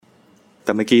แ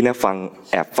ต่เมื่อกี้เนี่ย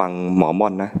แอบฟังหมอม่อ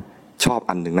นนะชอบ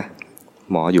อันหนึ่งนะ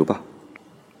หมออยู่ปะ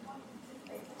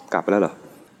กลับไปแล้วเหรอ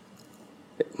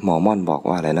หมอม่อนบอก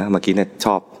ว่าอะไรนะเมื่อกี้เนี่ยช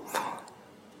อบ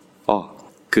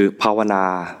คือภาวนา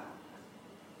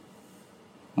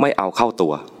ไม่เอาเข้าตั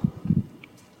ว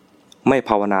ไม่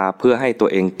ภาวนาเพื่อให้ตัว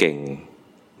เองเก่ง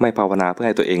ไม่ภาวนาเพื่อใ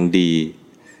ห้ตัวเองดี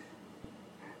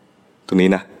ตรงนี้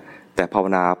นะแต่ภาว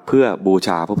นาเพื่อบูช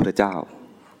าพระพุทธเจ้า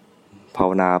ภา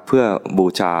วนาเพื่อบู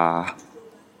ชา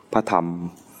พระธรรม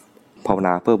ภาวน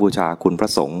าเพื่อบูชาคุณพระ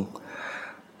สงฆ์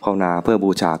ภาวนาเพื่อบู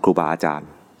ชาครูบาอาจารย์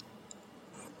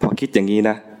พอคิดอย่างนี้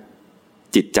นะ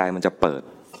จิตใจมันจะเปิด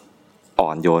อ่อ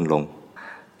นโยนลง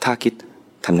ถ้าคิด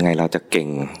ทำยังไงเราจะเก่ง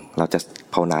เราจะ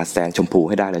ภาวนาแซงชมพู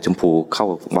ให้ได้เลยชมพูเข้า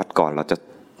วัดก่อน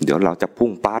เดี๋ยวเราจะพุ่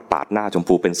งปาดหน้าชม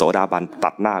พูเป็นโสดาบันตั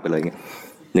ดหน้าไปเลยอ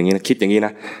ย่างนี้นะคิดอย่างนี้น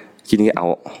ะคิดอย่างนี้เอา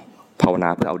ภาวนา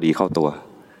เพื่อเอาดีเข้าตัว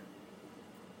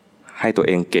ให้ตัวเ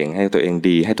องเก่งให้ตัวเอง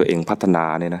ดีให้ตัวเองพัฒนา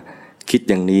เนี่ยนะคิด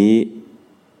อย่างนี้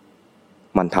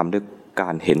มันทำด้วยกา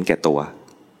รเห็นแก่ตัว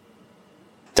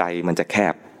ใจมันจะแค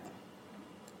บ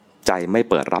ใจไม่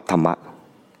เปิดรับธรรมะ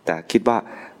แต่คิดว่า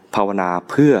ภาวนา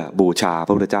เพื่อบูชาพ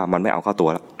ระพุทธเจ้ามันไม่เอาเข้าตัว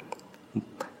แล้ว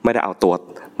ไม่ได้เอาตั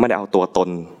วตน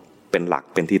เป็นหลัก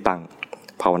เป็นที่ตั้ง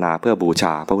ภาวนาเพื่อบูช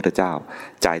าพระพุทธเจ้า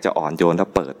ใจจะอ่อนโยนและ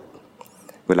เปิด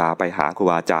เวลาไปหาครู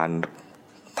บาอาจารย์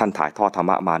ท่านถ่ายทอดธรร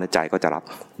มะมาใจก็จะรับ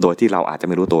โดยที่เราอาจจะ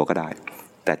ไม่รู้ตัวก็ได้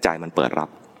แต่ใจมันเปิดรับ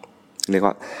เรียก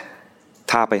ว่า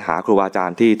ถ้าไปหาครูบาอาจาร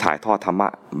ย์ที่ถ่ายทอดธรรมะ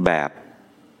แบบ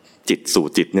จิตสู่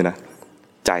จิตเนี่ยนะ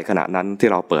ใจขณะนั้นที่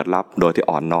เราเปิดรับโดยที่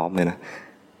อ่อนน้อมเนี่ยนะ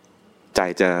ใจ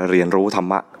จะเรียนรู้ธรร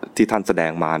มะที่ท่านแสด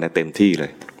งมาเนี่ยเต็มที่เล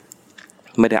ย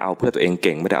ไม่ได้เอาเพื่อตัวเองเ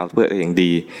ก่งไม่ได้เอาเพื่อตัวเอง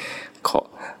ดี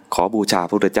ขอบูชาพ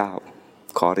ระพุทธเจ้า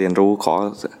ขอเรียนรู้ขอ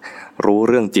รู้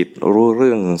เรื่องจิตรู้เ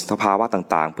รื่องสภาวะ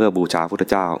ต่างๆเพื่อบูชาพระพุทธ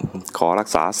เจ้าขอรัก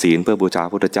ษาศีลเพื่อบูชาพร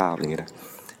ะพุทธเจ้าอย่างนี้นะ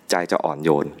ใจจะอ่อนโย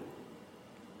น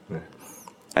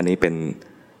อันนี้เป็น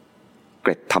เก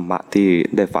ร็ดธรรมะที่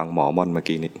ได้ฟังหมอม่อนเมื่อ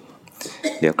กี้นี้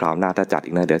เดี๋ยวคราวหน้าถ้าจัด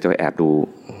อีกนะเดี๋ยวจะไปแอบดู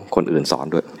คนอื่นสอน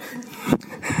ด้วย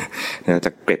จ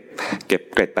ะเก็บ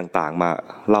เกร็ดต่างๆมา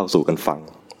เล่าสู่กันฟัง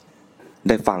ไ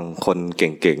ด้ฟังคนเ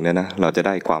ก่งๆเนี่ยนะเราจะไ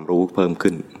ด้ความรู้เพิ่ม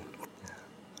ขึ้น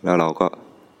แล้วเราก็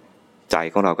ใจ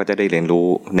ของเราก็จะได้เรียนรู้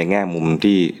ในแง่มุม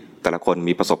ที่แต่ละคน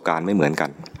มีประสบการณ์ไม่เหมือนกัน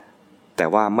แต่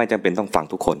ว่าไม่จำเป็นต้องฟัง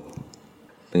ทุกคน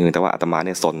แต่ว่าอาตมาเ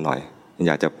นี่ยซนหน่อยอ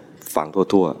ยากจะฟัง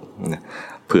ทั่ว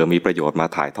ๆเผื่อมีประโยชน์มา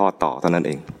ถ่ายทอดต่อเท่านั้นเ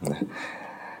อง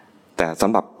แต่ส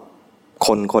ำหรับค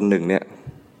นหนึ่งเนี่ย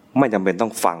ไม่จำเป็นต้อ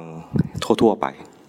งฟังทั่วๆไป